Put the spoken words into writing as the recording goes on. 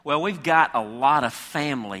Well, we've got a lot of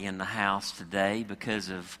family in the house today because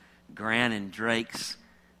of Grant and Drake's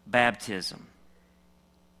baptism.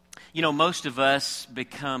 You know, most of us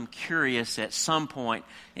become curious at some point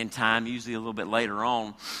in time, usually a little bit later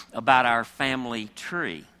on, about our family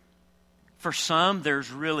tree. For some, there's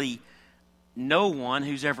really no one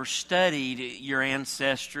who's ever studied your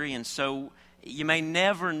ancestry, and so you may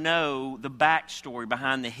never know the backstory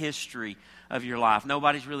behind the history of your life.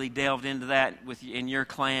 Nobody's really delved into that in your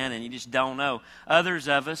clan, and you just don't know. Others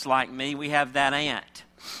of us, like me, we have that aunt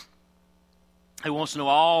who wants to know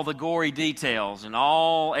all the gory details and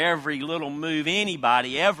every little move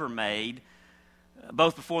anybody ever made,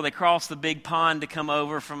 both before they crossed the big pond to come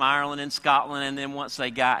over from Ireland and Scotland, and then once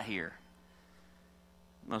they got here.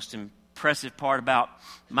 Most impressive part about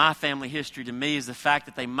my family history to me is the fact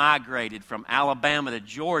that they migrated from Alabama to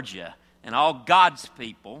Georgia, and all God's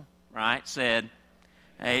people, right, said,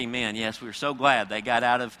 amen. Yes, we were so glad they got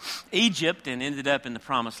out of Egypt and ended up in the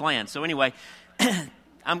promised land. So anyway,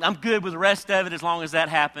 I'm good with the rest of it. As long as that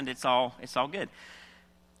happened, it's all good.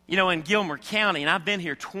 You know, in Gilmer County, and I've been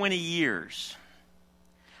here 20 years,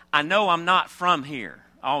 I know I'm not from here,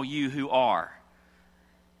 all you who are.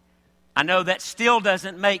 I know that still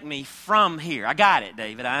doesn't make me from here. I got it,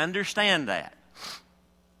 David. I understand that.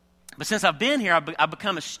 But since I've been here, I've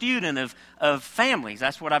become a student of families.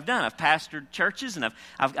 That's what I've done. I've pastored churches, and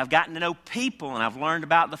I've gotten to know people, and I've learned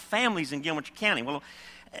about the families in Gilmer County. Well,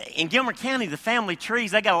 in Gilmer County, the family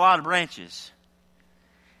trees, they got a lot of branches.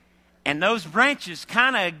 And those branches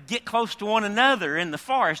kind of get close to one another in the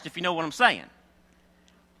forest, if you know what I'm saying.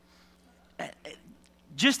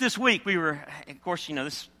 Just this week, we were, of course, you know,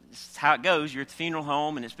 this is how it goes. You're at the funeral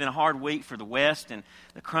home, and it's been a hard week for the West and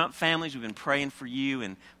the Crump families. We've been praying for you,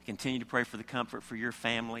 and we continue to pray for the comfort for your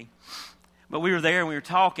family. But we were there, and we were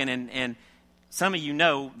talking, and some of you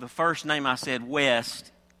know the first name I said,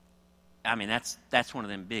 West. I mean, that's one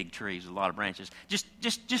of them big trees with a lot of branches.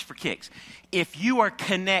 Just for kicks. If you are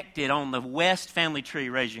connected on the West family tree,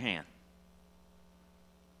 raise your hand.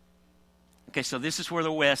 Okay, so this is where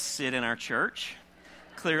the Wests sit in our church,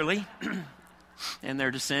 clearly. And their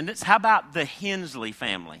descendants. How about the Hensley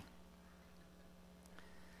family?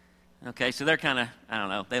 Okay, so they're kind of, I don't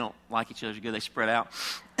know, they don't like each other as good. They spread out.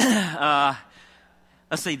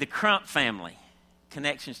 Let's see, the Crump family.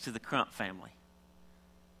 Connections to the Crump family.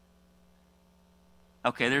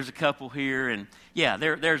 Okay, there's a couple here, and yeah,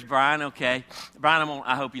 there's Brian, okay. Brian,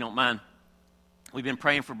 I hope you don't mind. We've been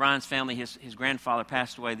praying for Brian's family. His grandfather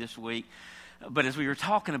passed away this week. But as we were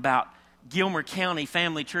talking about Gilmer County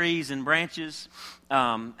family trees and branches. We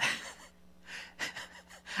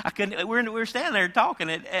were standing there talking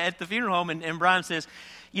at the funeral home, and Brian says,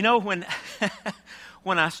 you know, when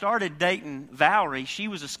I started dating Valerie, she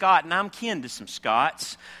was a Scot, and I'm kin to some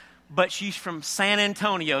Scots, but she's from San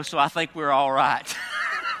Antonio, so I think we're all right.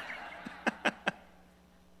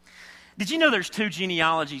 Did you know there's 2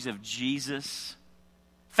 genealogies of Jesus?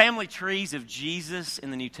 Family trees of Jesus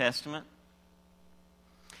in the New Testament?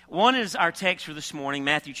 One is our text for this morning,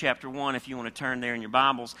 Matthew chapter 1, if you want to turn there in your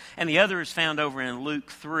Bibles. And the other is found over in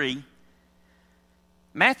Luke 3.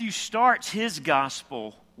 Matthew starts his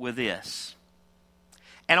gospel with this.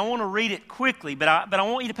 And I want to read it quickly, but I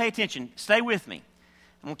want you to pay attention. Stay with me.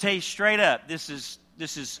 I'm going to tell you straight up, this is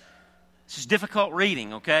difficult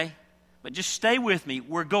reading, okay? But just stay with me.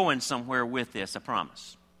 We're going somewhere with this, I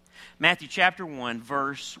promise. Matthew chapter 1,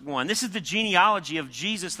 verse 1. This is the genealogy of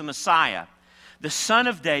Jesus the Messiah, the son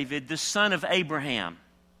of David, the son of Abraham.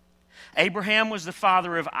 Abraham was the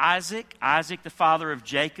father of Isaac, Isaac the father of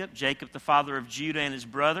Jacob, Jacob the father of Judah and his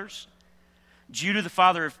brothers, Judah the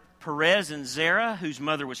father of Perez and Zerah, whose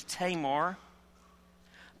mother was Tamar,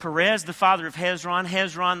 Perez the father of Hezron,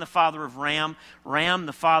 Hezron the father of Ram, Ram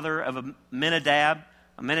the father of Amminadab,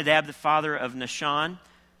 Amminadab the father of Nahshon,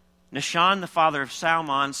 Nahshon the father of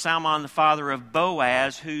Salmon, Salmon the father of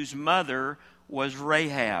Boaz, whose mother was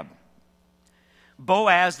Rahab,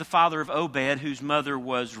 Boaz, the father of Obed, whose mother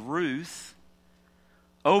was Ruth.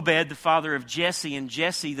 Obed, the father of Jesse, and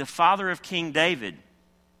Jesse, the father of King David.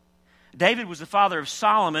 David was the father of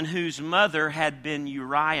Solomon, whose mother had been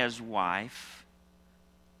Uriah's wife.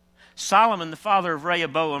 Solomon, the father of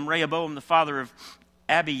Rehoboam, Rehoboam, the father of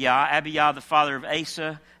Abijah, Abijah, the father of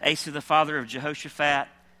Asa, Asa, the father of Jehoshaphat,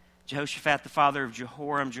 Jehoshaphat, the father of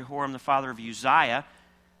Jehoram, Jehoram, the father of Uzziah,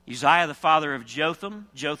 Uzziah the father of Jotham,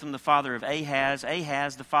 Jotham the father of Ahaz,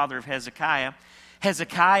 Ahaz the father of Hezekiah,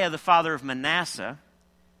 Hezekiah the father of Manasseh,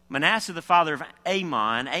 Manasseh the father of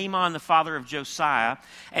Amon, Amon the father of Josiah,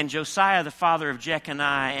 and Josiah the father of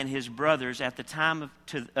Jeconiah and his brothers at the time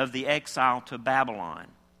of the exile to Babylon.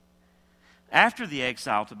 After the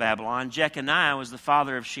exile to Babylon, Jeconiah was the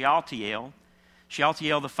father of Shealtiel.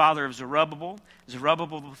 Shealtiel, the father of Zerubbabel.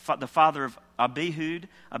 Zerubbabel, the father of Abihud.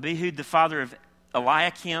 Abihud, the father of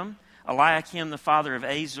Eliakim. Eliakim, the father of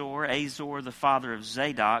Azor. Azor, the father of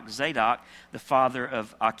Zadok. Zadok, the father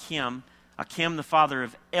of Achim. Achim, the father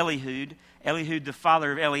of Elihud. Elihud, the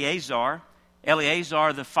father of Eleazar.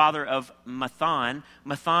 Eleazar, the father of Mathan.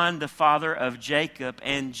 Mathan, the father of Jacob.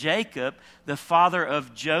 And Jacob, the father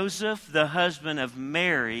of Joseph, the husband of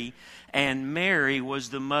Mary. And Mary was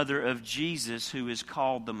the mother of Jesus, who is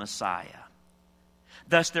called the Messiah.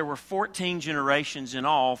 Thus, there were 14 generations in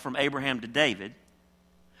all from Abraham to David,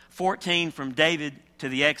 14 from David to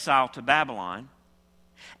the exile to Babylon,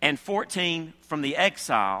 and 14 from the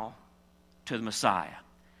exile to the Messiah.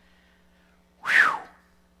 Whew.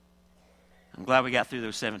 I'm glad we got through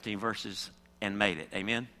those 17 verses and made it.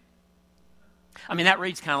 Amen? I mean, that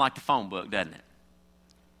reads kind of like the phone book, doesn't it?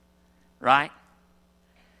 Right?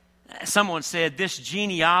 Someone said this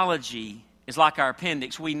genealogy is like our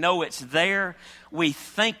appendix. We know it's there. We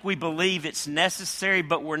think we believe it's necessary,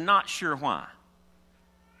 but we're not sure why.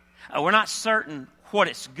 We're not certain what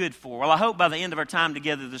it's good for. Well, I hope by the end of our time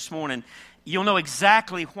together this morning, you'll know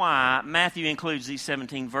exactly why Matthew includes these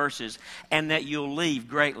 17 verses, and that you'll leave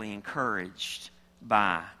greatly encouraged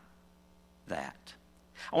by that.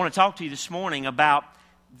 I want to talk to you this morning about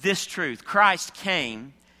this truth. Christ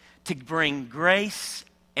came to bring grace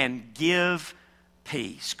and give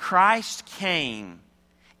peace. Christ came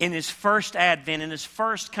in His first advent, in His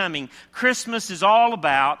first coming. Christmas is all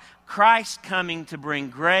about Christ coming to bring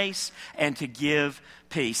grace and to give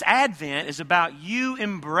peace. Advent is about you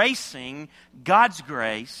embracing God's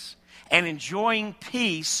grace and enjoying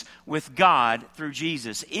peace with God through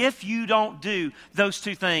Jesus. If you don't do those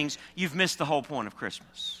two things, you've missed the whole point of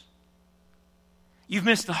Christmas. You've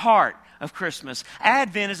missed the heart of Christmas.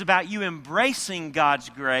 Advent is about you embracing God's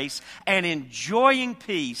grace and enjoying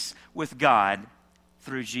peace with God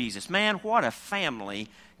through Jesus. Man, what a family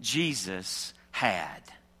Jesus had.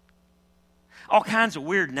 All kinds of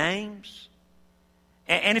weird names.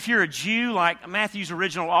 And if you're a Jew, like Matthew's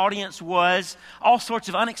original audience was, all sorts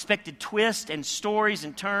of unexpected twists and stories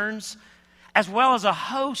and turns, as well as a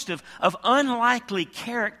host of unlikely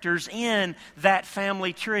characters in that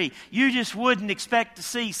family tree. You just wouldn't expect to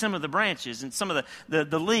see some of the branches and some of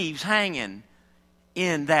the leaves hanging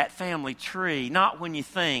in that family tree. Not when you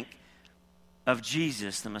think of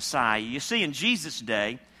Jesus, the Messiah. You see, in Jesus'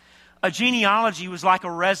 day, a genealogy was like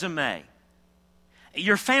a resume.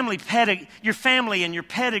 Your family and your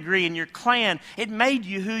pedigree and your clan, it made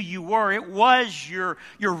you who you were. It was your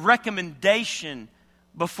recommendation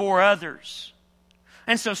before others.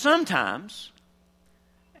 And so sometimes,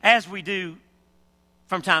 as we do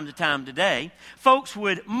from time to time today, folks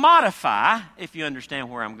would modify, if you understand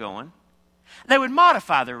where I'm going, they would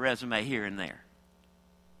modify their resume here and there.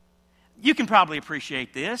 You can probably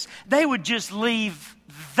appreciate this. They would just leave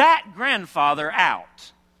that grandfather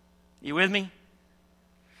out. You with me?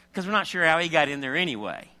 Because we're not sure how he got in there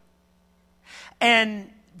anyway.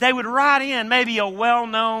 And they would write in maybe a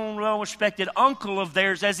well-known, well-respected uncle of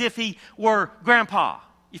theirs as if he were grandpa.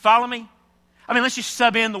 You follow me? I mean, let's just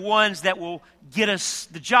sub in the ones that will get us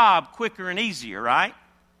the job quicker and easier, right?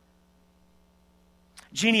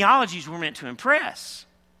 Genealogies were meant to impress,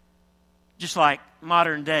 just like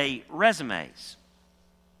modern-day resumes.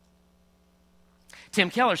 Tim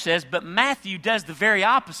Keller says, but Matthew does the very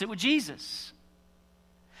opposite with Jesus.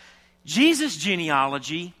 Jesus'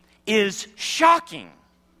 genealogy is shocking.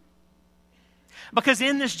 Because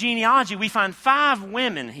in this genealogy, we find 5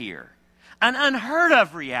 women here. An unheard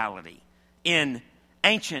of reality in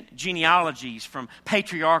ancient genealogies from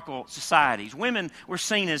patriarchal societies. Women were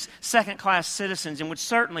seen as second-class citizens and would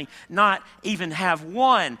certainly not even have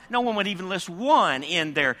one. No one would even list one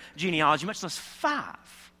in their genealogy, much less 5.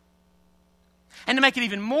 And to make it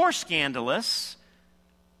even more scandalous,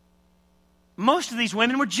 most of these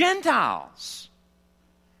women were Gentiles.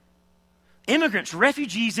 Immigrants,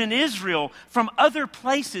 refugees in Israel from other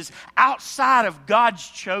places outside of God's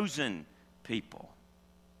chosen people.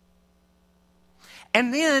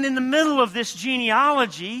 And then in the middle of this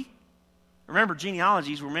genealogy, remember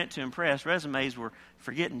genealogies were meant to impress, resumes were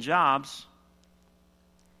for getting jobs.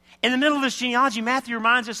 In the middle of this genealogy, Matthew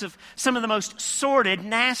reminds us of some of the most sordid,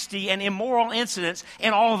 nasty, and immoral incidents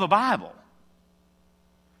in all of the Bible.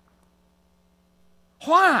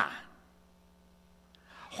 Why?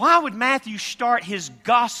 Why would Matthew start his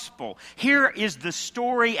gospel? Here is the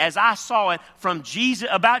story as I saw it from Jesus,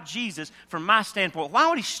 about Jesus from my standpoint. Why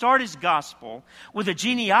would he start his gospel with a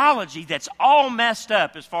genealogy that's all messed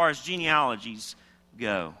up as far as genealogies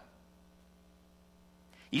go?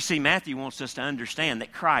 You see, Matthew wants us to understand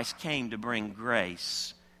that Christ came to bring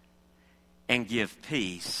grace and give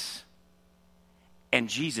peace. And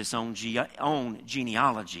Jesus' own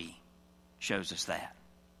genealogy shows us that.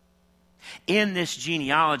 In this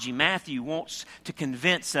genealogy, Matthew wants to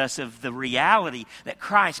convince us of the reality that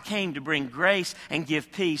Christ came to bring grace and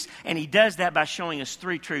give peace. And he does that by showing us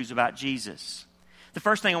three truths about Jesus. The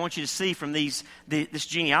first thing I want you to see from this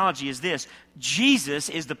genealogy is this. Jesus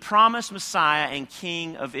is the promised Messiah and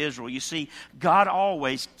King of Israel. You see, God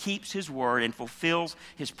always keeps his word and fulfills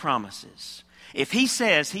his promises. If he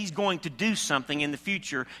says he's going to do something in the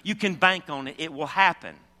future, you can bank on it. It will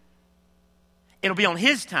happen. It'll be on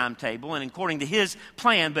his timetable and according to his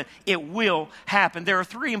plan, but it will happen. There are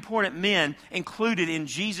three important men included in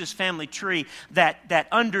Jesus' family tree that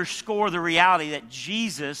underscore the reality that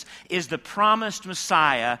Jesus is the promised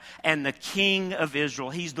Messiah and the King of Israel.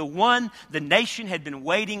 He's the one the nation had been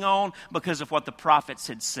waiting on because of what the prophets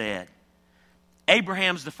had said.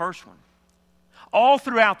 Abraham's the first one. All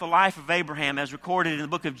throughout the life of Abraham, as recorded in the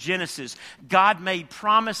book of Genesis, God made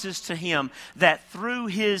promises to him that through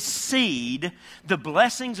his seed, the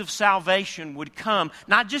blessings of salvation would come,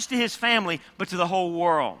 not just to his family, but to the whole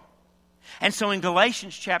world. And so in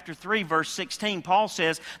Galatians chapter 3, verse 16, Paul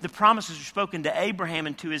says the promises are spoken to Abraham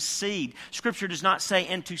and to his seed. Scripture does not say,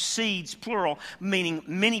 and to seeds, plural, meaning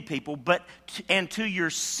many people, but and to your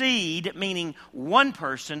seed, meaning one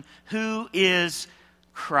person, who is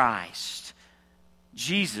Christ.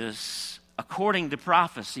 Jesus, according to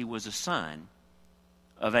prophecy, was a son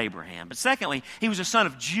of Abraham. But secondly, he was a son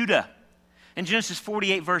of Judah. In Genesis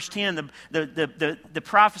 48, verse 10, the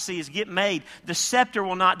prophecy is get made. The scepter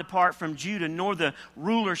will not depart from Judah, nor the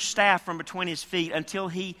ruler's staff from between his feet, until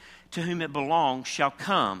he to whom it belongs shall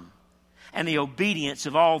come. And the obedience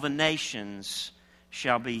of all the nations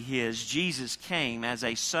shall be his. Jesus came as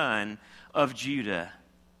a son of Judah.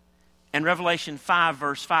 And Revelation 5,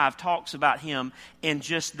 verse 5 talks about him in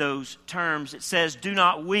just those terms. It says, do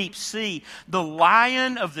not weep. See, the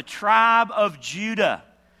Lion of the tribe of Judah,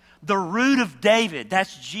 the root of David,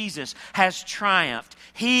 that's Jesus, has triumphed.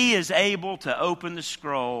 He is able to open the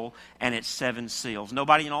scroll and its seven seals.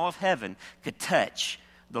 Nobody in all of heaven could touch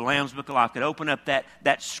the Lamb's Book of Life, could open up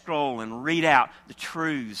that scroll and read out the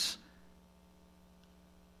truths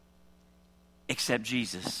except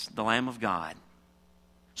Jesus, the Lamb of God,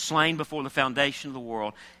 slain before the foundation of the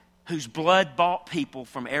world, whose blood bought people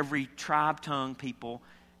from every tribe, tongue, people,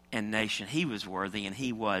 and nation. He was worthy, and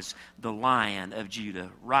he was the Lion of Judah,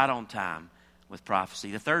 right on time with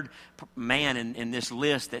prophecy. The third man in this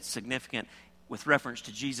list that's significant with reference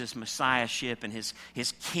to Jesus' messiahship and his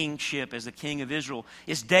kingship as the King of Israel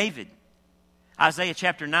is David. Isaiah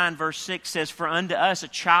chapter 9, verse 6 says, for unto us a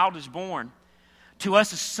child is born. To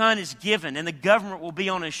us a son is given, and the government will be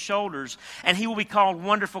on his shoulders, and he will be called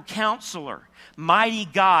Wonderful Counselor, Mighty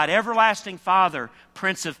God, Everlasting Father,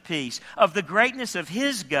 Prince of Peace. Of the greatness of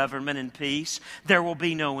his government and peace, there will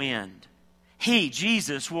be no end. He,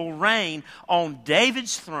 Jesus, will reign on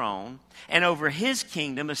David's throne and over his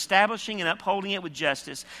kingdom, establishing and upholding it with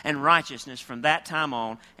justice and righteousness from that time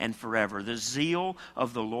on and forever. The zeal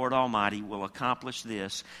of the Lord Almighty will accomplish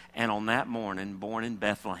this, and on that morning, born in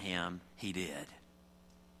Bethlehem, he did.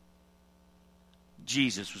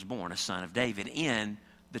 Jesus was born a son of David in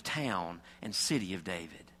the town and city of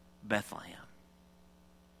David, Bethlehem.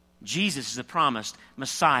 Jesus is the promised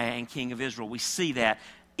Messiah and King of Israel. We see that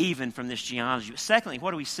even from this genealogy. But secondly,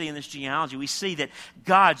 what do we see in this genealogy? We see that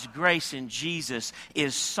God's grace in Jesus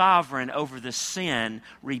is sovereign over the sin,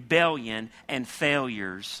 rebellion, and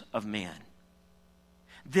failures of men.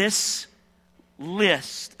 This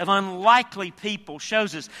list of unlikely people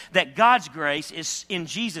shows us that God's grace is in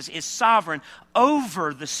Jesus is sovereign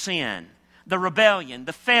over the sin, the rebellion,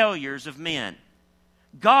 the failures of men.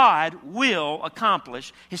 God will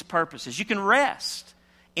accomplish his purposes. You can rest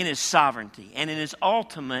in his sovereignty and in his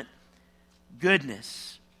ultimate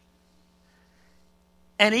goodness.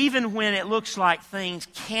 And even when it looks like things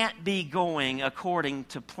can't be going according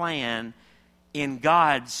to plan, in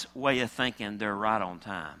God's way of thinking, they're right on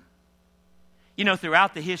time. You know,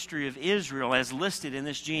 throughout the history of Israel, as listed in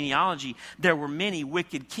this genealogy, there were many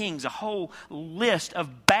wicked kings. A whole list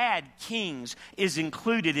of bad kings is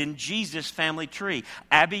included in Jesus' family tree.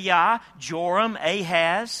 Abiah, Joram,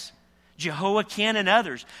 Ahaz, Jehoiakim, and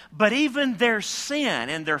others. But even their sin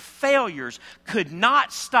and their failures could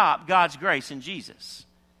not stop God's grace in Jesus.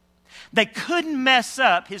 They couldn't mess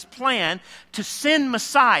up his plan to send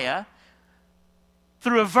Messiah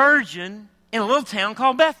through a virgin in a little town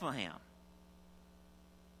called Bethlehem.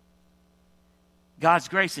 God's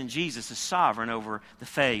grace in Jesus is sovereign over the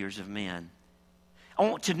failures of men. I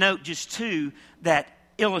want to note just too that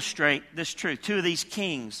illustrate this truth. Two of these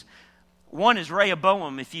kings. One is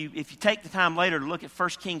Rehoboam. If you take the time later to look at 1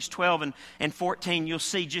 Kings 12 and 14, you'll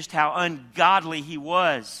see just how ungodly he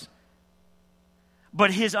was.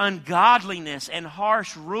 But his ungodliness and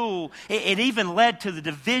harsh rule, it even led to the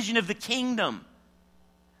division of the kingdom.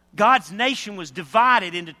 God's nation was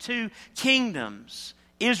divided into two kingdoms,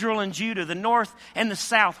 Israel and Judah, the north and the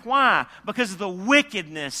south. Why? Because of the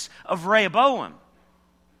wickedness of Rehoboam.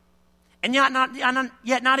 And yet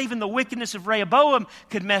not even the wickedness of Rehoboam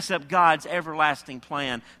could mess up God's everlasting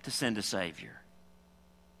plan to send a Savior.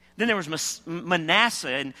 Then there was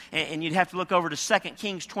Manasseh, and you'd have to look over to 2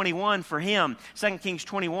 Kings 21 for him. 2 Kings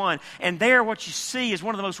 21. And there what you see is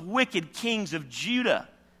one of the most wicked kings of Judah.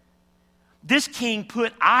 This king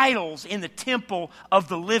put idols in the temple of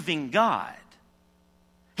the living God.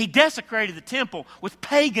 He desecrated the temple with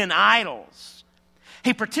pagan idols.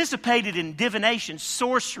 He participated in divination,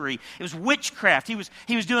 sorcery. It was witchcraft. He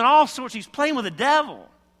was doing all sorts. He was playing with the devil.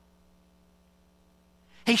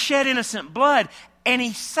 He shed innocent blood, and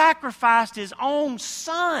he sacrificed his own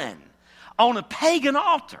son on a pagan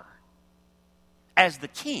altar as the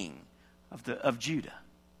king of Judah.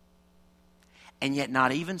 And yet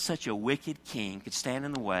not even such a wicked king could stand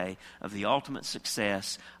in the way of the ultimate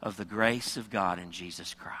success of the grace of God in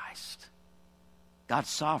Jesus Christ. God's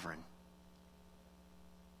sovereign.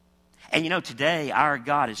 And you know, today our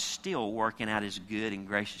God is still working out His good and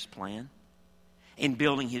gracious plan in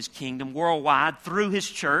building His kingdom worldwide through His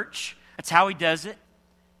church. That's how He does it.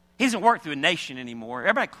 He doesn't work through a nation anymore.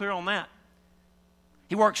 Everybody clear on that?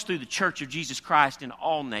 He works through the church of Jesus Christ in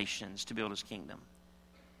all nations to build His kingdom.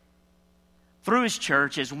 Through His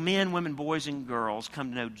church, as men, women, boys, and girls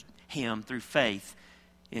come to know Him through faith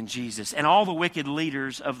in Jesus. And all the wicked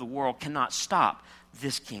leaders of the world cannot stop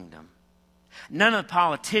this kingdom. None of the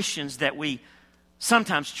politicians that we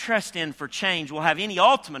sometimes trust in for change will have any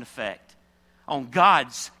ultimate effect on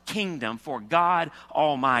God's kingdom, for God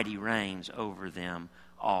Almighty reigns over them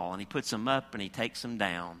all. And He puts them up and He takes them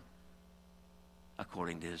down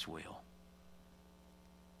according to His will.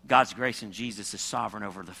 God's grace in Jesus is sovereign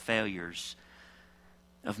over the failures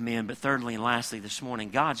of men. But thirdly and lastly this morning,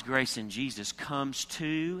 God's grace in Jesus comes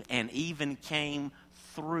to and even came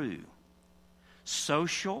through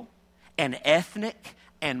social and ethnic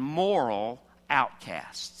and moral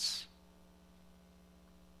outcasts.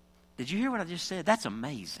 Did you hear what I just said? That's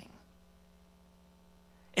amazing.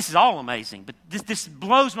 This is all amazing, but this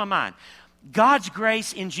blows my mind. God's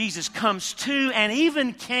grace in Jesus comes to and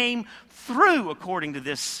even came through, according to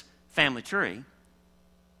this family tree,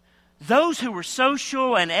 those who were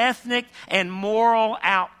social and ethnic and moral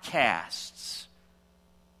outcasts.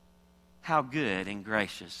 How good and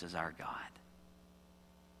gracious is our God.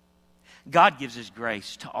 God gives His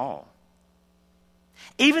grace to all.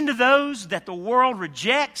 Even to those that the world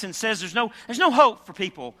rejects and says there's no hope for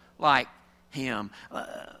people like him.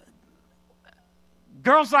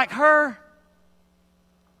 Girls like her,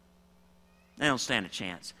 they don't stand a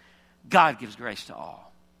chance. God gives grace to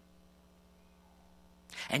all.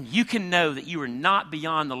 And you can know that you are not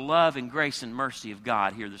beyond the love and grace and mercy of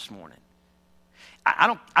God here this morning. I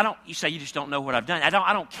don't. You say you just don't know what I've done.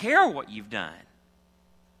 I don't care what you've done.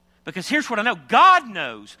 Because here's what I know. God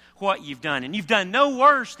knows what you've done. And you've done no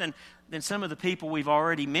worse than some of the people we've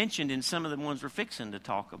already mentioned and some of the ones we're fixing to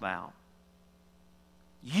talk about.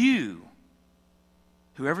 You,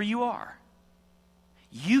 whoever you are,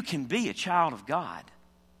 you can be a child of God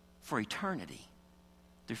for eternity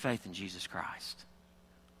through faith in Jesus Christ.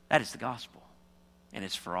 That is the gospel. And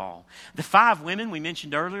it's for all. The 5 women we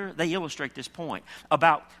mentioned earlier, they illustrate this point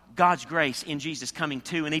about God's grace in Jesus coming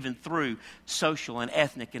to and even through social and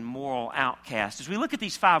ethnic and moral outcasts. As we look at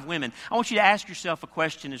these 5 women, I want you to ask yourself a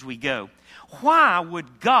question as we go. Why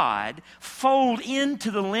would God fold into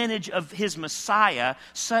the lineage of His Messiah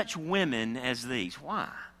such women as these? Why?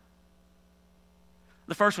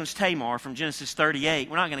 The first one's Tamar from Genesis 38.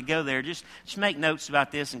 We're not going to go there. Just make notes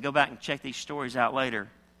about this and go back and check these stories out later.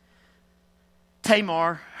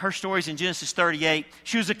 Tamar, her story's in Genesis 38.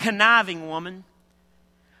 She was a conniving woman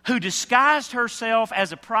who disguised herself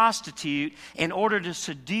as a prostitute in order to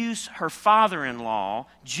seduce her father-in-law,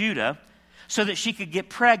 Judah, so that she could get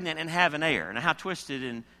pregnant and have an heir. Now, how twisted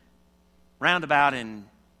and roundabout and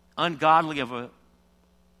ungodly of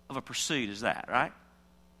a pursuit is that, right?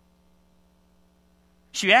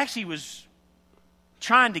 She actually was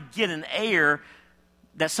trying to get an heir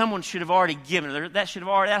that someone should have already given her.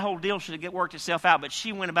 That whole deal should have worked itself out, but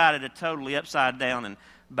she went about it a totally upside down and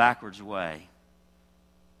backwards way.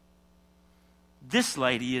 This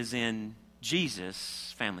lady is in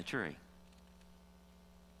Jesus' family tree.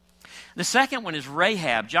 The second one is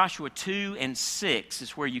Rahab. Joshua 2 and 6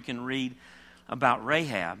 is where you can read about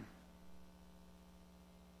Rahab.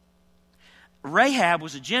 Rahab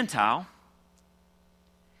was a Gentile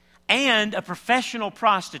and a professional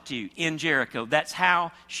prostitute in Jericho. That's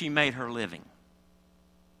how she made her living.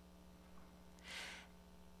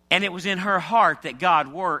 And it was in her heart that God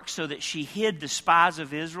worked so that she hid the spies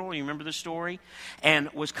of Israel. You remember the story? And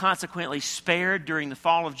was consequently spared during the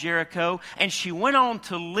fall of Jericho. And she went on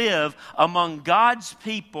to live among God's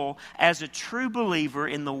people as a true believer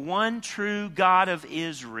in the one true God of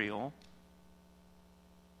Israel.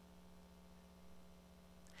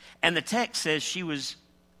 And the text says she was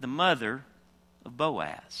the mother of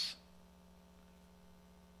Boaz,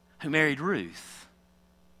 who married Ruth,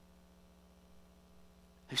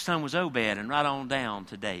 whose son was Obed, and right on down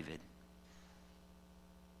to David.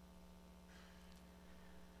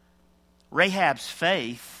 Rahab's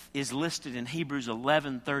faith is listed in Hebrews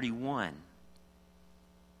 11:31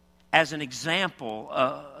 as an example,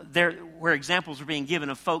 where examples are being given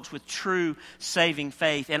of folks with true saving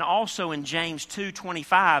faith. And also in James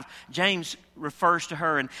 2:25, James refers to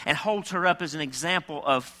her and holds her up as an example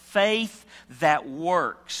of faith that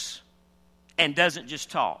works and doesn't just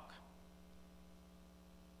talk.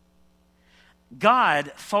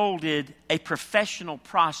 God folded a professional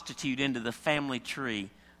prostitute into the family tree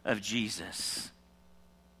of Jesus.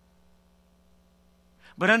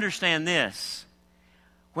 But understand this.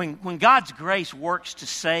 When God's grace works to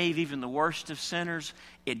save even the worst of sinners,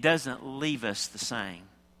 it doesn't leave us the same.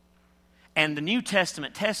 And the New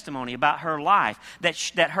Testament testimony about her life,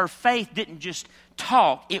 that her faith didn't just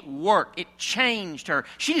talk, it worked, it changed her.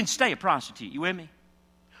 She didn't stay a prostitute, you with me?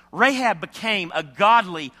 Rahab became a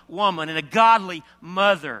godly woman and a godly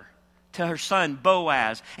mother to her son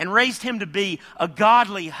Boaz, and raised him to be a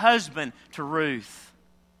godly husband to Ruth,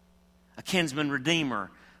 a kinsman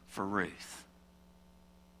redeemer for Ruth.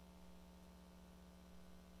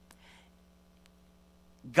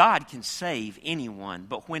 God can save anyone,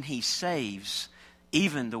 but when He saves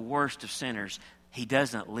even the worst of sinners, He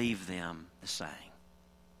doesn't leave them the same.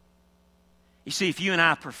 You see, if you and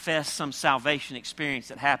I profess some salvation experience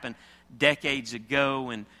that happened decades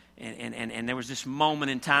ago, and there was this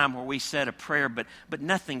moment in time where we said a prayer, but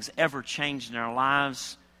nothing's ever changed in our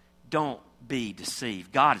lives, don't be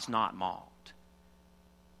deceived. God is not mocked.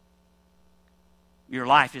 Your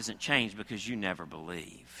life isn't changed because you never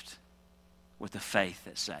believed with the faith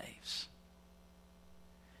that saves.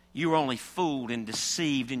 You were only fooled and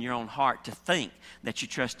deceived in your own heart to think that you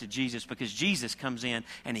trusted Jesus, because Jesus comes in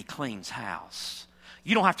and He cleans house.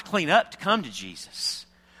 You don't have to clean up to come to Jesus.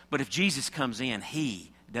 But if Jesus comes in,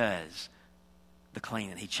 He does the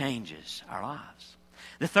cleaning. He changes our lives.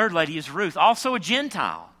 The third lady is Ruth, also a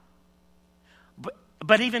Gentile,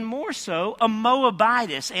 but even more so, a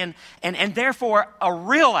Moabitess, and therefore a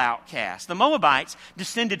real outcast. The Moabites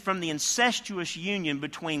descended from the incestuous union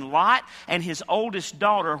between Lot and his oldest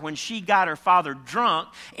daughter when she got her father drunk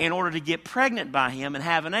in order to get pregnant by him and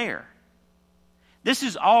have an heir. This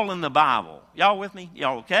is all in the Bible. Y'all with me?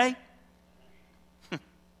 Y'all okay?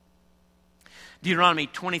 Deuteronomy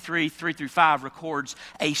 23, 3-5 records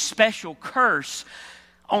a special curse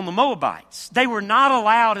on the Moabites. They were not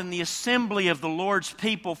allowed in the assembly of the Lord's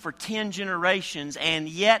people for 10 generations, and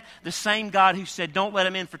yet the same God who said, don't let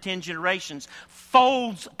them in for 10 generations,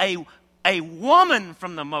 folds a woman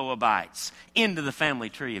from the Moabites into the family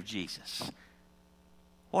tree of Jesus.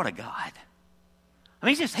 What a God. I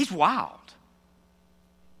mean, he's wild.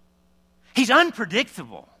 He's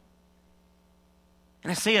unpredictable.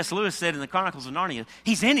 And as C.S. Lewis said in the Chronicles of Narnia,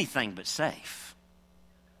 He's anything but safe.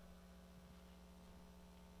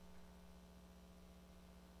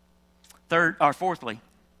 Fourthly,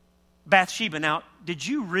 Bathsheba. Now, did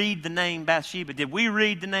you read the name Bathsheba? Did we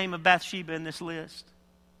read the name of Bathsheba in this list?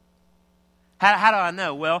 How do I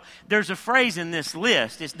know? Well, there's a phrase in this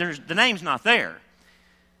list. The name's not there.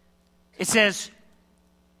 It says,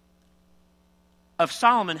 of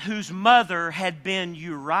Solomon, whose mother had been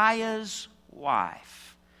Uriah's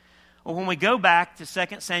wife. Well, when we go back to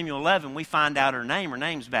 2 Samuel 11, we find out her name. Her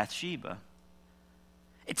name's Bathsheba.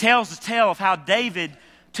 It tells the tale of how David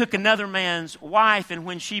took another man's wife, and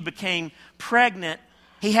when she became pregnant,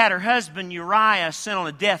 he had her husband Uriah sent on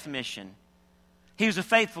a death mission. He was a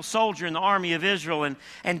faithful soldier in the army of Israel,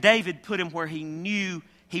 and David put him where he knew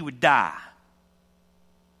he would die.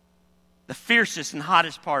 The fiercest and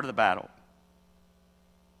hottest part of the battle.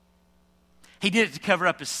 He did it to cover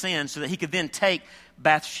up his sin so that he could then take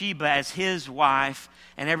Bathsheba as his wife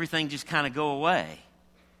and everything just kind of go away.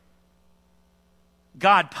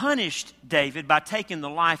 God punished David by taking the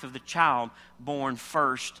life of the child born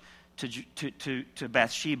first to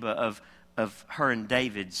Bathsheba of her and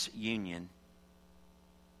David's union.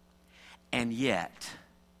 And yet,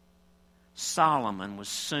 Solomon was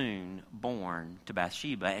soon born to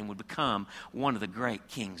Bathsheba and would become one of the great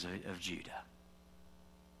kings of Judah.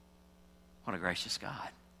 What a gracious God.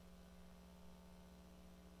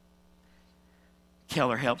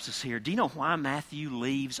 Keller helps us here. Do you know why Matthew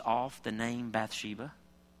leaves off the name Bathsheba?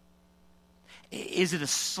 Is it a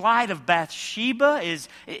slight of Bathsheba?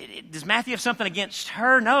 Does Matthew have something against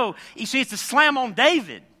her? No. You see, it's a slam on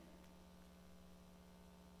David.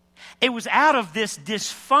 It was out of this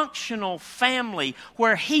dysfunctional family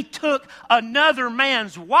where he took another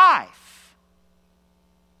man's wife.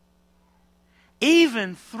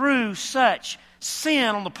 Even through such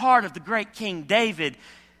sin on the part of the great King David,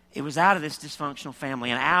 it was out of this dysfunctional family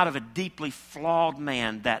and out of a deeply flawed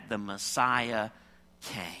man that the Messiah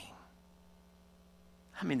came.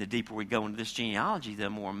 I mean, the deeper we go into this genealogy, the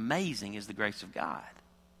more amazing is the grace of God.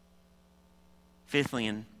 Fifthly,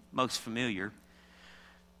 and most familiar,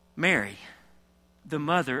 Mary, the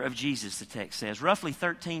mother of Jesus, the text says, roughly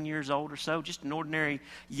 13 years old or so, just an ordinary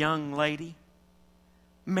young lady.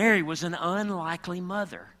 Mary was an unlikely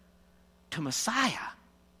mother to Messiah,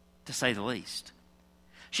 to say the least.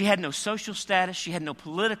 She had no social status. She had no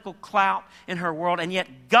political clout in her world, and yet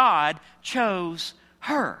God chose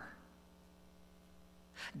her.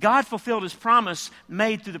 God fulfilled His promise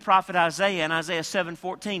made through the prophet Isaiah in Isaiah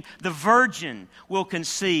 7:14. The virgin will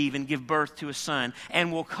conceive and give birth to a son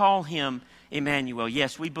and will call him Emmanuel.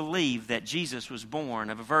 Yes, we believe that Jesus was born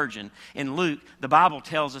of a virgin. In Luke, the Bible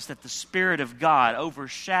tells us that the Spirit of God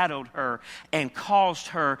overshadowed her and caused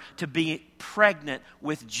her to be pregnant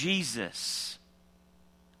with Jesus.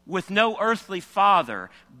 With no earthly father,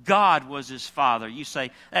 God was His father. You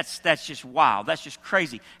say, that's just wild. That's just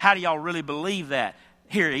crazy. How do y'all really believe that?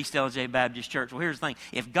 Here at East LJ Baptist Church. Well, here's the thing.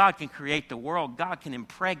 If God can create the world, God can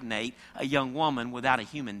impregnate a young woman without a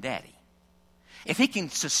human daddy. If He can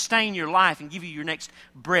sustain your life and give you your next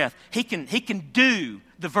breath, He can do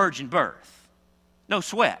the virgin birth. No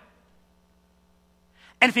sweat.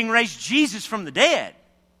 And if He can raise Jesus from the dead,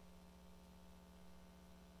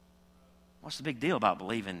 what's the big deal about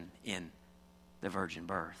believing in the virgin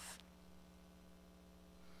birth?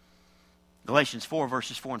 Galatians 4,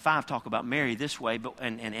 verses 4 and 5 talk about Mary this way,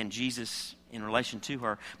 and Jesus in relation to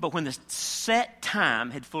her. But when the set time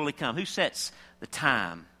had fully come, who sets the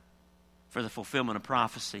time for the fulfillment of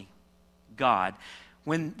prophecy? God.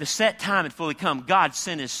 When the set time had fully come, God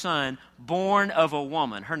sent His Son, born of a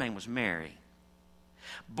woman. Her name was Mary.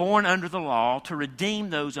 Born under the law, to redeem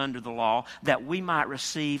those under the law, that we might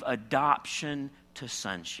receive adoption to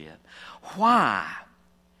sonship. Why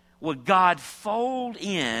would God fold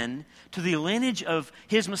in to the lineage of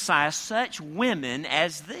His Messiah such women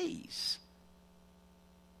as these?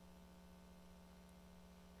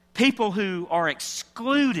 People who are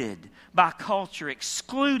excluded by culture,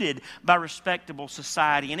 excluded by respectable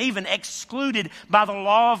society, and even excluded by the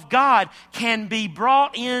law of God can be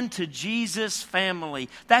brought into Jesus' family.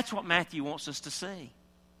 That's what Matthew wants us to see.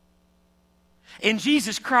 In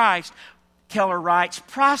Jesus Christ, Keller writes,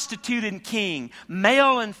 prostitute and king,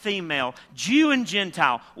 male and female, Jew and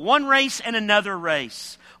Gentile, one race and another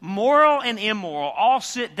race, moral and immoral, all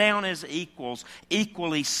sit down as equals,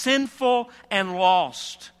 equally sinful and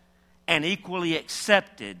lost, and equally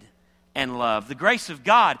accepted and loved. The grace of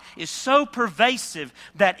God is so pervasive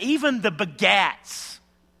that even the begats,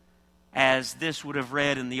 as this would have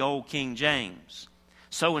read in the old King James,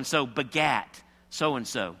 so-and-so begat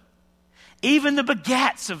so-and-so. Even the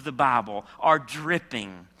begats of the Bible are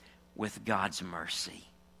dripping with God's mercy.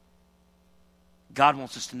 God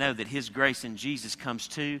wants us to know that His grace in Jesus comes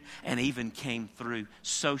to and even came through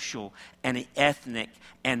social and ethnic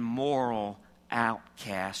and moral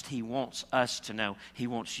outcast. He wants us to know, He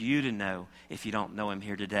wants you to know, if you don't know Him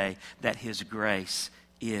here today, that His grace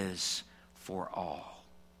is for all.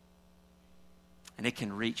 And it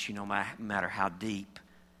can reach you no matter how deep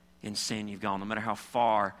in sin you've gone, no matter how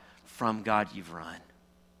far from God you've run.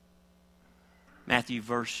 Matthew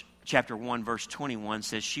chapter 1, verse 21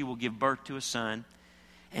 says, she will give birth to a son,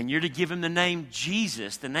 and you're to give him the name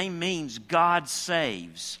Jesus. The name means God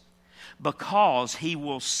saves, because He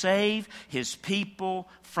will save His people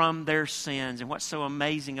from their sins. And what's so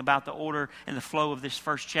amazing about the order and the flow of this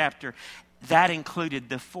first chapter, that included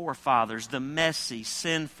the forefathers, the messy,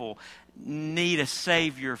 sinful, need a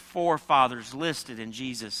Savior forefathers listed in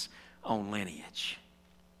Jesus' own lineage.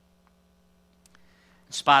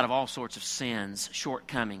 In spite of all sorts of sins,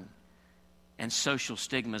 shortcoming, and social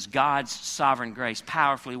stigmas, God's sovereign grace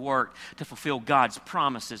powerfully worked to fulfill God's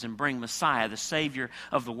promises and bring Messiah, the Savior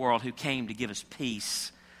of the world, who came to give us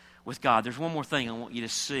peace with God. There's one more thing I want you to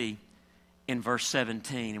see in verse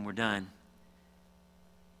 17, and we're done.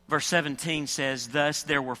 Verse 17 says, thus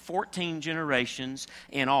there were 14 generations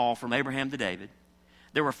in all from Abraham to David.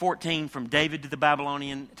 There were 14 from David to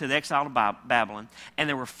the exile to Babylon, and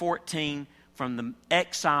there were 14 from the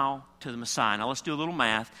exile to the Messiah. Now let's do a little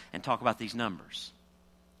math and talk about these numbers.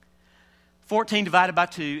 14 divided by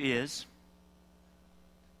 2 is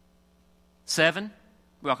 7.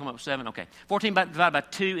 We all come up with 7? Okay. 14 divided by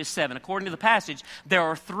 2 is 7. According to the passage, there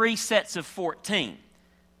are 3 sets of 14.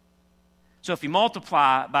 So if you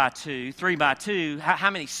multiply by 2, 3 by 2, how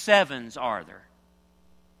many 7s are there?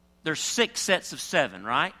 There's 6 sets of 7,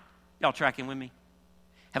 right? Y'all tracking with me?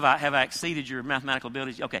 Have I exceeded your mathematical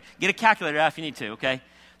abilities? Okay. Get a calculator out if you need to, okay?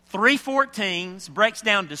 3 14s breaks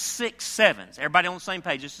down to 6 7s. Everybody on the same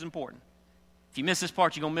page. This is important. If you miss this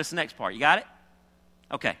part, you're going to miss the next part. You got it?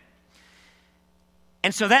 Okay.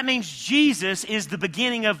 And so that means Jesus is the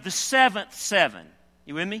beginning of the 7th 7.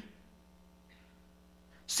 You with me?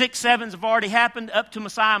 6 7s have already happened up to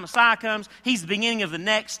Messiah. Messiah comes. He's the beginning of the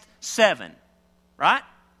next 7. Right?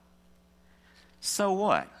 So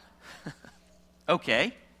what?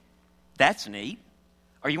 Okay. That's neat.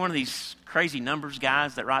 Are you one of these crazy numbers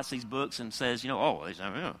guys that writes these books and says, No,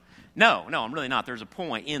 I'm really not. There's a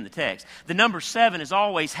point in the text. The number 7 has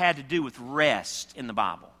always had to do with rest in the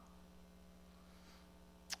Bible.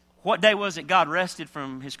 What day was it God rested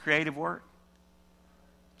from his creative work?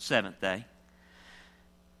 7th day.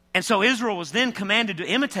 And so Israel was then commanded to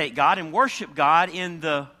imitate God and worship God in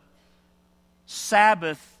the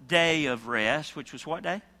Sabbath day of rest, which was what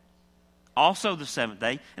day? Also the 7th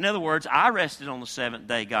day. In other words, I rested on the 7th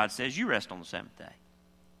day. God says you rest on the 7th day.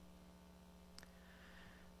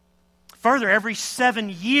 Further, every 7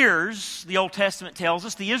 years, the Old Testament tells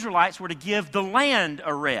us, the Israelites were to give the land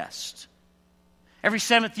a rest. Every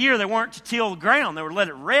 7th year, they weren't to till the ground. They were to let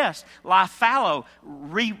it rest, lie fallow,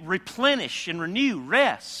 replenish and renew,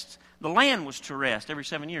 rest. The land was to rest every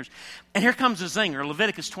 7 years. And here comes a zinger.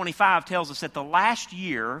 Leviticus 25 tells us that the last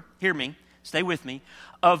year, hear me, stay with me,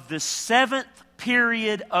 of the 7th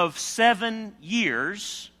period of 7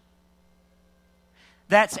 years,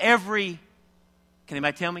 that's every, can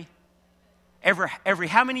anybody tell me? Every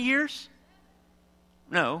how many years?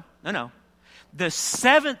 No. The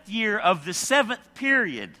 7th year of the 7th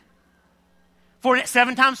period.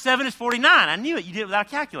 7 times 7 is 49. I knew it. You did it without a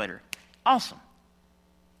calculator. Awesome.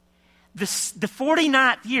 The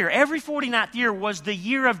 49th year, every 49th year was the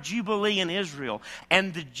year of Jubilee in Israel.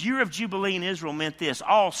 And the year of Jubilee in Israel meant this: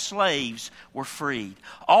 all slaves were freed.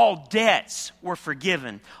 All debts were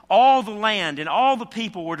forgiven. All the land and all the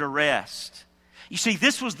people were to rest. You see,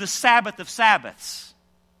 this was the Sabbath of Sabbaths.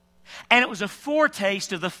 And it was a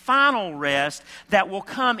foretaste of the final rest that will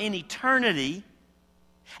come in eternity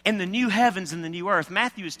in the new heavens and the new earth.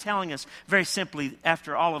 Matthew is telling us very simply,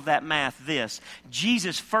 after all of that math, this: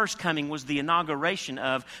 Jesus' first coming was the inauguration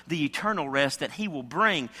of the eternal rest that he will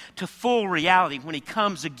bring to full reality when he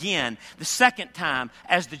comes again, the second time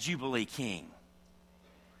as the Jubilee King.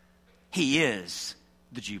 He is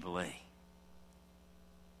the Jubilee.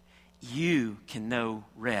 You can know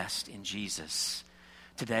rest in Jesus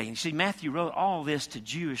today. And you see, Matthew wrote all this to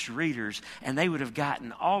Jewish readers, and they would have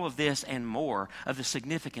gotten all of this and more of the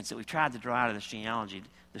significance that we've tried to draw out of this genealogy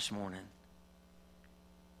this morning.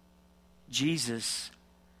 Jesus,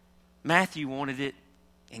 Matthew wanted it,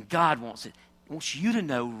 and God wants it. He wants you to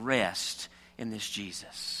know rest in this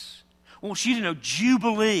Jesus. He wants you to know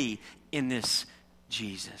jubilee in this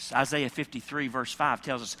Jesus. Isaiah 53 verse 5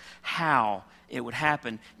 tells us how it would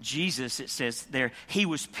happen. Jesus, it says there, he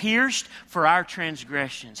was pierced for our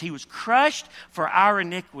transgressions. He was crushed for our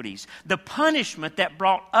iniquities. The punishment that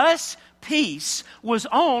brought us peace was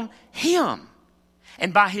on him.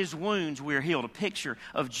 And by his wounds we are healed. A picture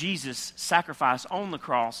of Jesus' sacrifice on the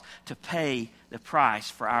cross to pay the price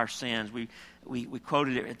for our sins. We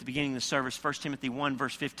quoted it at the beginning of the service, 1 Timothy 1,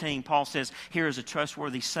 verse 15. Paul says, here is a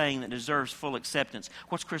trustworthy saying that deserves full acceptance.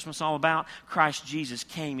 What's Christmas all about? Christ Jesus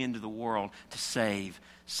came into the world to save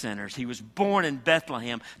sinners. He was born in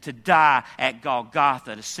Bethlehem to die at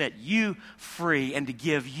Golgotha, to set you free and to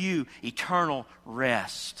give you eternal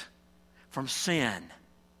rest from sin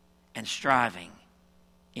and striving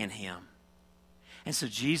in him. And so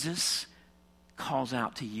Jesus calls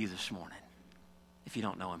out to you this morning, if you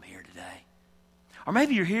don't know him here today. Or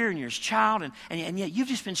maybe you're here and you're his child, and yet you've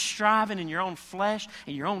just been striving in your own flesh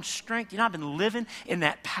and your own strength. You've not been living in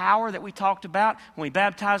that power that we talked about when we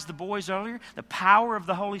baptized the boys earlier, the power of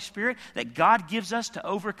the Holy Spirit that God gives us to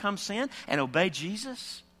overcome sin and obey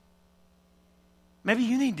Jesus. Maybe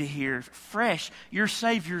you need to hear fresh your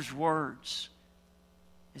Savior's words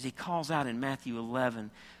as he calls out in Matthew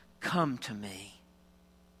 11, come to me.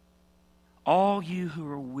 All you who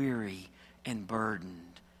are weary and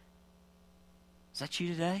burdened. Is that you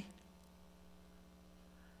today?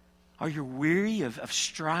 Are you weary of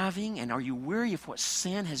striving? And are you weary of what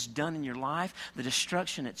sin has done in your life? The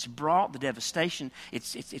destruction it's brought, the devastation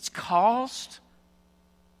it's caused?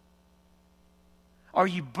 Are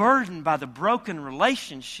you burdened by the broken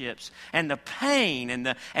relationships and the pain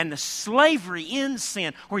and the slavery in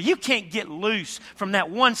sin where you can't get loose from that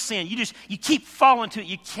one sin? You keep falling to it.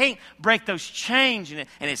 You can't break those chains and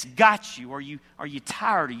it's got you. Are you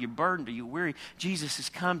tired? Are you burdened? Are you weary? Jesus has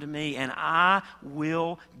come to me and I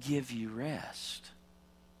will give you rest.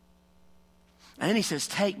 And then he says,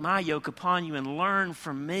 take my yoke upon you and learn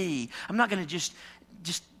from me. I'm not going to just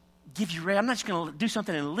give you rest. I'm not just going to do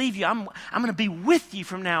something and leave you. I'm going to be with you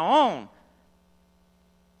from now on.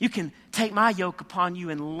 You can take my yoke upon you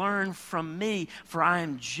and learn from me, for I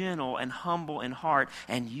am gentle and humble in heart,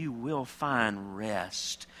 and you will find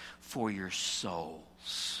rest for your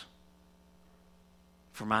souls.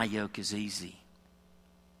 For my yoke is easy,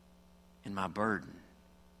 and my burden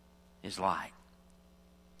is light.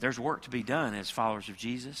 There's work to be done as followers of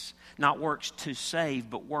Jesus. Not works to save,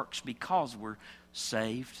 but works because we're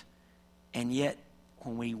saved. And yet,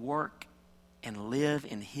 when we work and live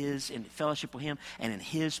in fellowship with Him and in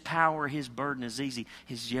His power, His burden is easy,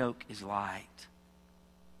 His yoke is light.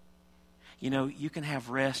 You know, you can have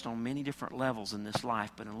rest on many different levels in this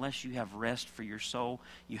life, but unless you have rest for your soul,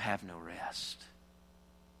 you have no rest.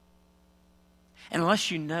 And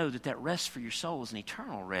unless you know that rest for your soul is an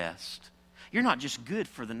eternal rest, you're not just good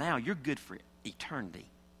for the now, you're good for eternity.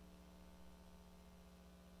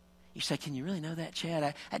 You say, can you really know that,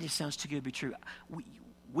 Chad? That just sounds too good to be true.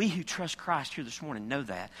 We who trust Christ here this morning know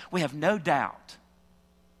that. We have no doubt.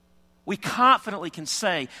 We confidently can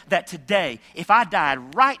say that today, if I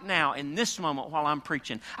died right now in this moment while I'm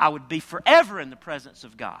preaching, I would be forever in the presence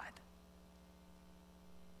of God.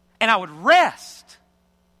 And I would rest.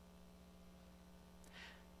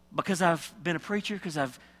 Because I've been a preacher, because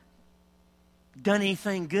I've done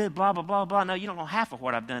anything good, blah, blah, blah, blah. No, you don't know half of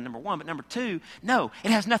what I've done, number one. But number two, no, it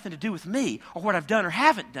has nothing to do with me or what I've done or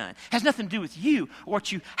haven't done. It has nothing to do with you or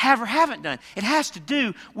what you have or haven't done. It has to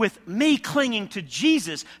do with me clinging to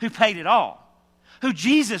Jesus who paid it all. To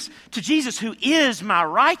Jesus who is my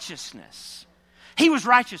righteousness. He was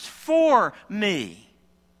righteous for me.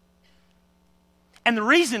 And the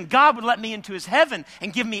reason God would let me into His heaven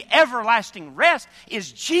and give me everlasting rest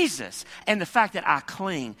is Jesus and the fact that I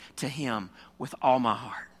cling to Him with all my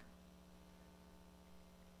heart.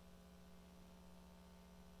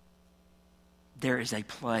 There is a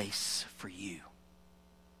place for you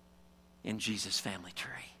in Jesus' family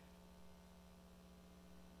tree.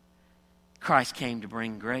 Christ came to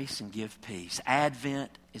bring grace and give peace.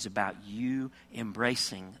 Advent is about you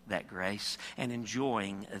embracing that grace and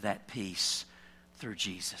enjoying that peace through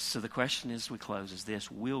Jesus. So the question as we close is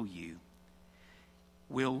this: will you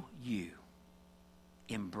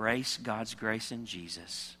embrace God's grace in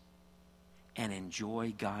Jesus and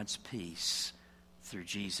enjoy God's peace through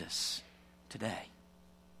Jesus today?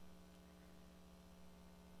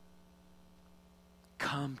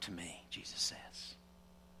 Come to me, Jesus says.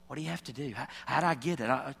 What do you have to do? How do I get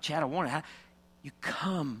it? Chad, I want it. You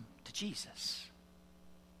come to Jesus.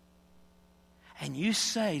 And you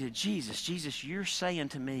say to Jesus, Jesus, you're saying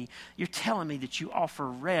to me, you're telling me that you offer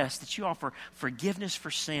rest, that you offer forgiveness for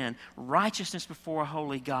sin, righteousness before a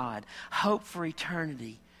holy God, hope for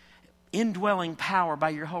eternity, indwelling power by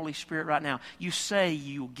your Holy Spirit right now. You say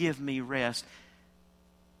you'll give me rest.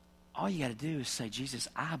 All you got to do is say, Jesus,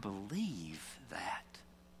 I believe that.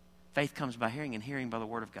 Faith comes by hearing, and hearing by the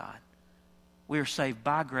Word of God. We are saved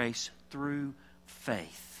by grace through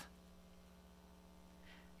faith.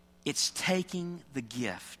 It's taking the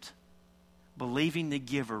gift, believing the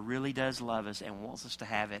giver really does love us and wants us to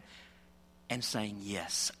have it, and saying,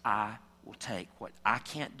 yes, I will take what I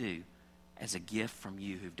can't do as a gift from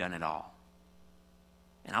you who've done it all.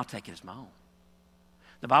 And I'll take it as my own.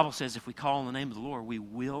 The Bible says if we call on the name of the Lord, we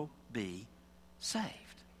will be saved.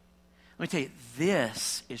 Let me tell you,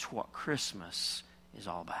 this is what Christmas is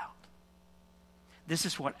all about. This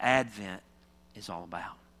is what Advent is all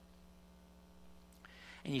about.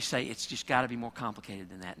 And you say, it's just got to be more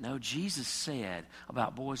complicated than that. No, Jesus said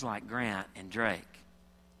about boys like Grant and Drake,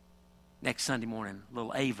 next Sunday morning,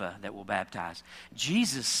 little Ava that we'll baptize.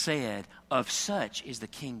 Jesus said, of such is the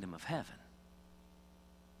kingdom of heaven.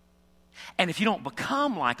 And if you don't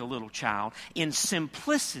become like a little child in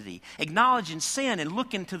simplicity, acknowledging sin and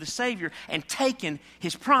looking to the Savior and taking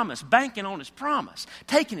His promise, banking on His promise,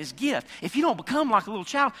 taking His gift, if you don't become like a little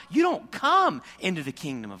child, you don't come into the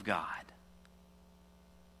kingdom of God.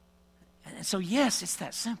 And so, yes, it's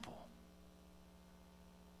that simple.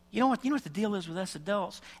 You know what the deal is with us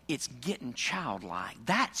adults? It's getting childlike.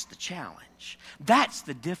 That's the challenge. That's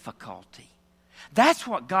the difficulty. That's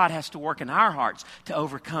what God has to work in our hearts to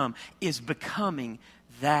overcome, is becoming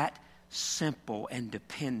that simple and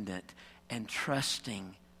dependent and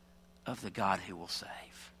trusting of the God who will save.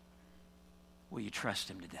 Will you trust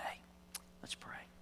Him today? Let's pray.